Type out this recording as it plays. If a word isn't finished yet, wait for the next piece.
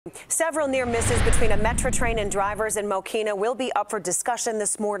Several near misses between a Metra train and drivers in Mokena will be up for discussion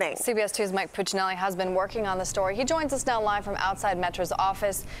this morning. CBS 2's Mike Puccinelli has been working on the story. He joins us now live from outside Metra's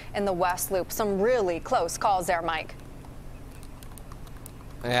office in the West Loop. Some really close calls there, Mike.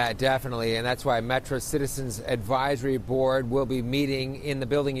 Yeah, definitely, and that's why Metra's Citizens Advisory Board will be meeting in the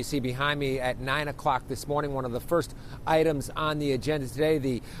building you see behind me at 9 o'clock this morning. One of the first items on the agenda today,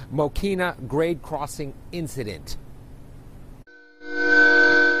 the Mokena grade crossing incident.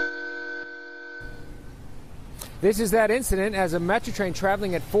 This is that incident as a Metra train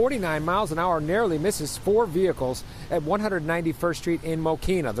traveling at 49 miles an hour narrowly misses 4 vehicles at 191st Street in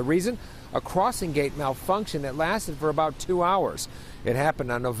Mokena. The reason? A crossing gate malfunction that lasted for about 2 hours. It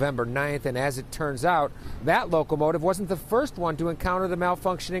happened on November 9th, and as it turns out, that locomotive wasn't the first one to encounter the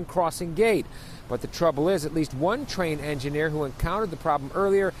malfunctioning crossing gate. But the trouble is, at least one train engineer who encountered the problem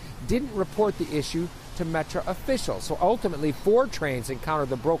earlier didn't report the issue to Metra officials. So ultimately, 4 trains encountered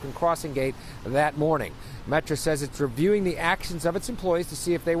the broken crossing gate that morning. Metra says it's reviewing the actions of its employees to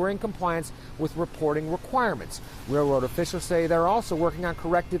see if they were in compliance with reporting requirements. Railroad officials say they're also working on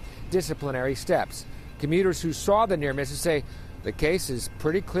corrective disciplinary steps. Commuters who saw the near misses say the case is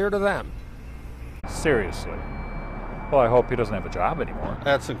pretty clear to them. Seriously. Well, I hope he doesn't have a job anymore.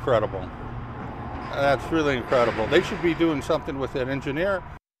 That's incredible. That's really incredible. They should be doing something with that engineer.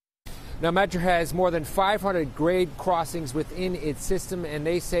 Now, Metra has more than 500 grade crossings within its system, and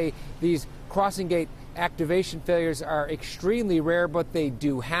they say these crossing gate activation failures are extremely rare, but they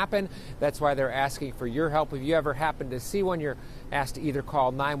do happen. That's why they're asking for your help. If you ever happen to see one, you're asked to either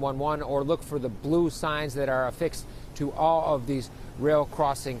call 911 or look for the blue signs that are affixed to all of these rail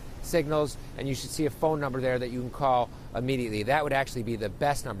crossing signals, and you should see a phone number there that you can call immediately. That would actually be the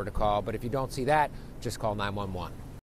best number to call, but if you don't see that, just call 911.